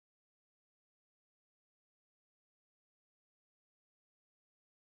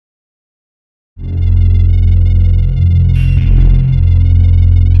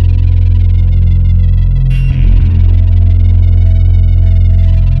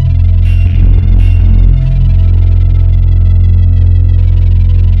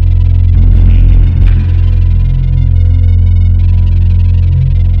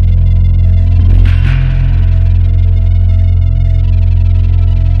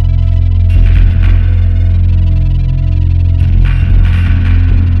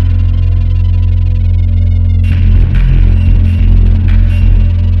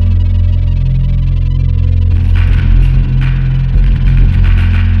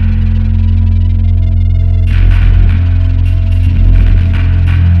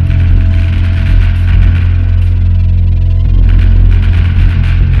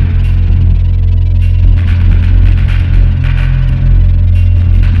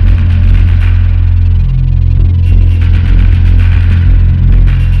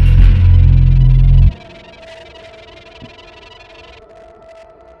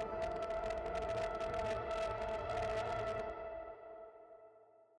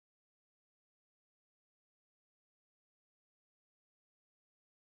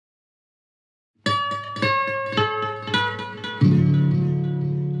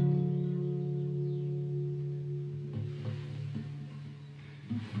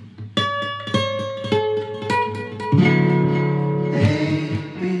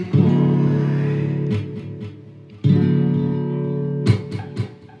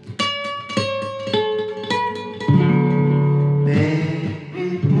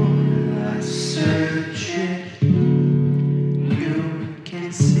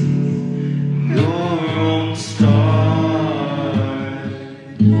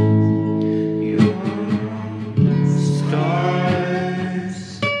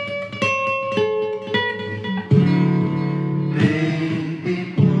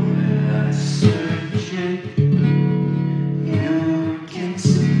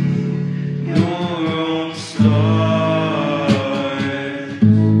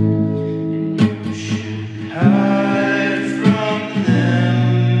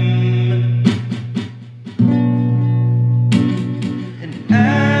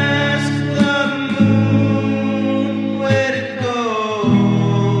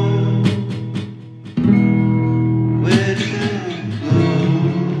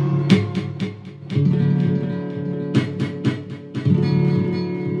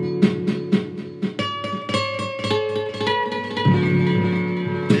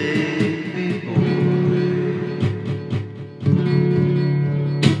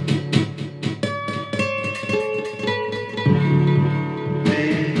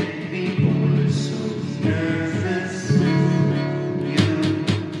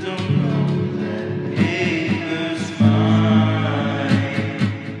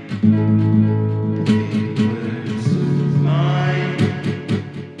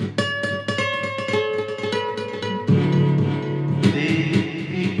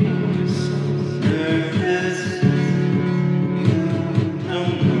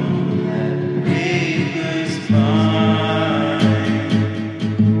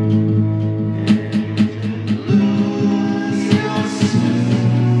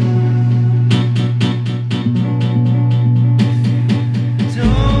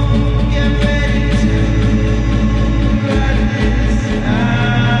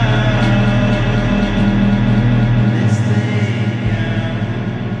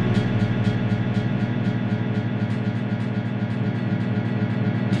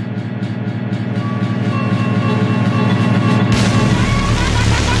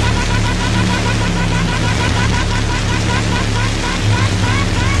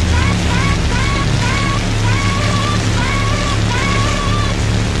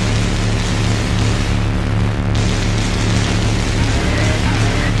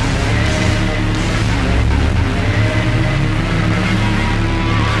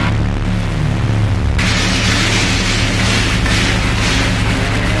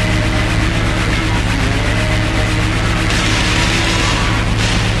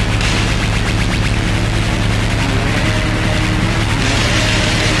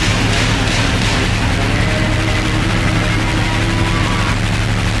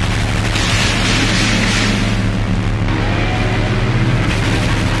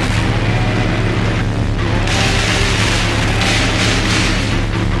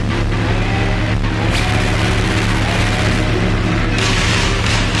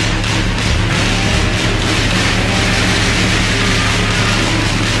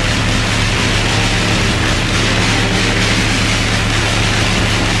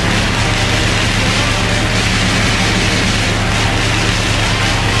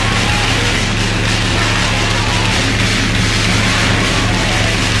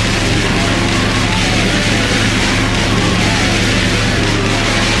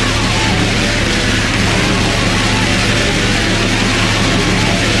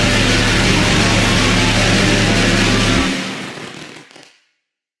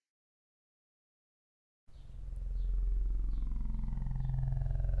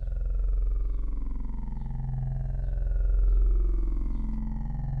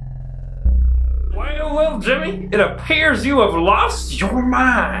Well, Jimmy, it appears you have lost your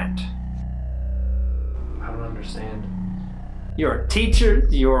mind. I don't understand. Your teacher,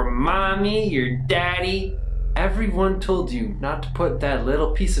 your mommy, your daddy, everyone told you not to put that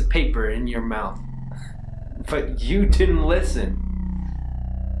little piece of paper in your mouth. But you didn't listen.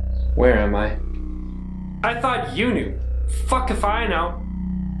 Where am I? I thought you knew. Fuck if I know.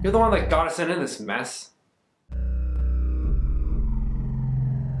 You're the one that got us into this mess.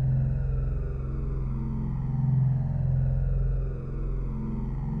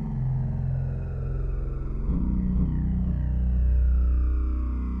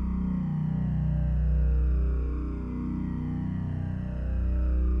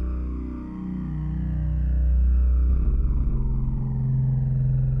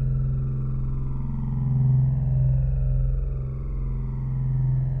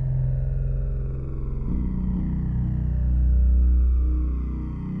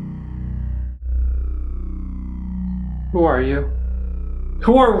 Who are you?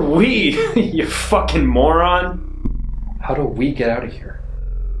 Who are we, you fucking moron? How do we get out of here?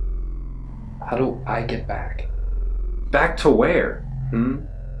 How do I get back? Back to where?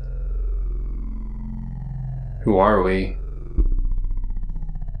 Who are we?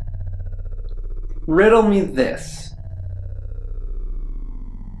 Riddle me this.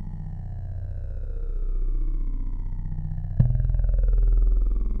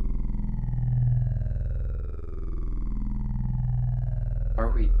 Are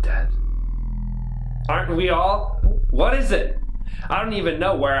we dead? Aren't we all? What is it? I don't even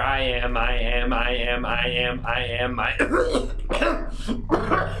know where I am.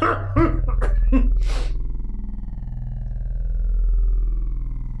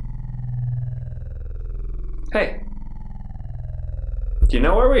 Hey. Do you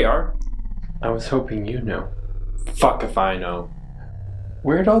know where we are? I was hoping you knew. Fuck if I know.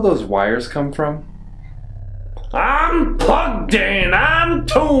 Where'd all those wires come from? I'm plugged in. I'm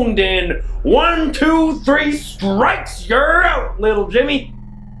tuned in. 1, 2, 3 strikes. You're out, little Jimmy.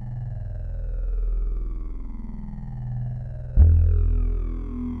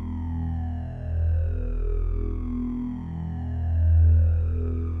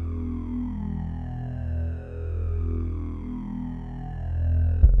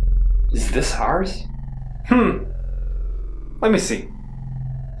 Is this ours? Let me see.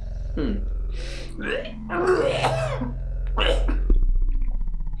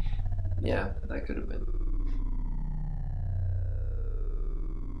 Yeah, that could have been.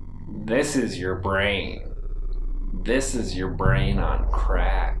 This is your brain. This is your brain on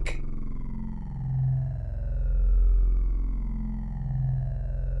crack.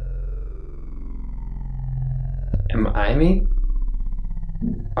 Am I me?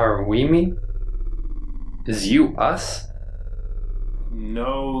 Are we me? Is you us?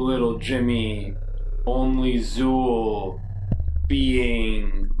 No, little Jimmy. Only Zool.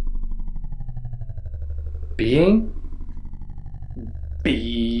 Being. Being?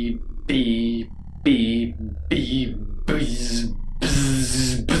 Bee, bee, bee, bee, bzz,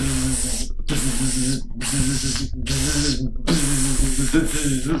 bzz, bzz, bzz, bzz, bzz,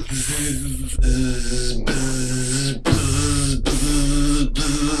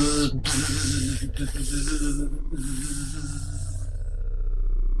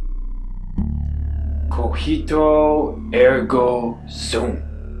 Cogito ergo sum.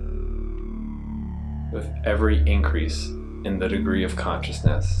 With every increase in the degree of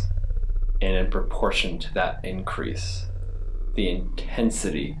consciousness, and in proportion to that increase, the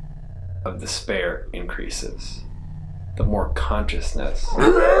intensity of despair increases. The more consciousness,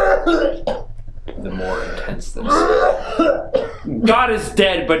 the more intense the despair. God is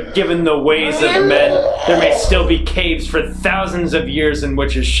dead, but given the ways of men, there may still be caves for thousands of years in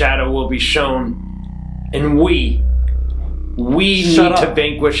which his shadow will be shown. And we need to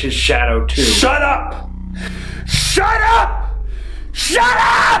vanquish his shadow too. Shut up! Shut up! Shut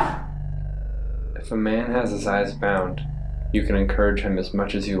up! If a man has his eyes bound, you can encourage him as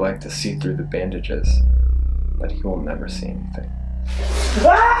much as you like to see through the bandages, but he will never see anything. There's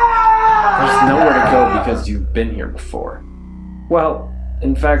nowhere to go because you've been here before. Well,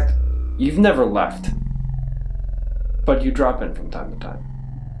 in fact, you've never left, but you drop in from time to time.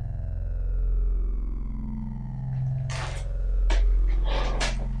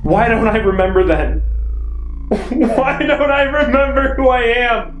 Why don't I remember then? Why don't I remember who I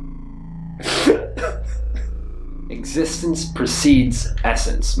am? Existence precedes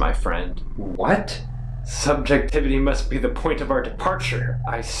essence, my friend. What? Subjectivity must be the point of our departure,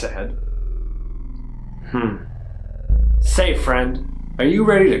 I said. Say, friend, are you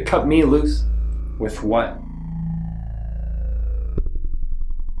ready to cut me loose? With what?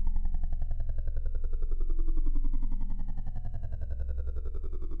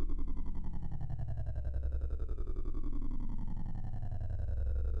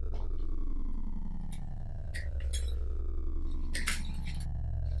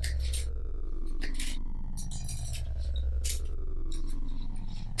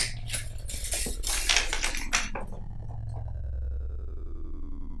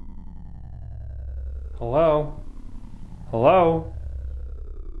 Hello? Hello?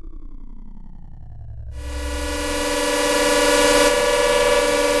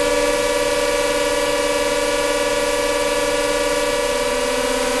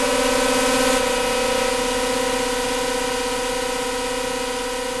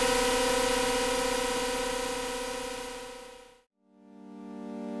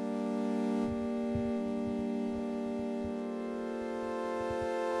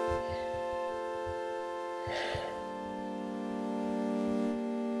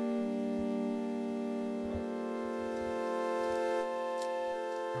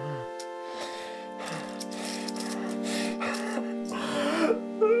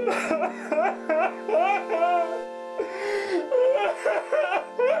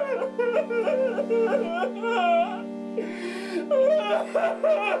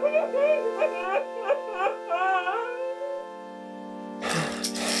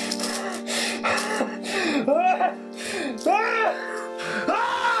 Ah!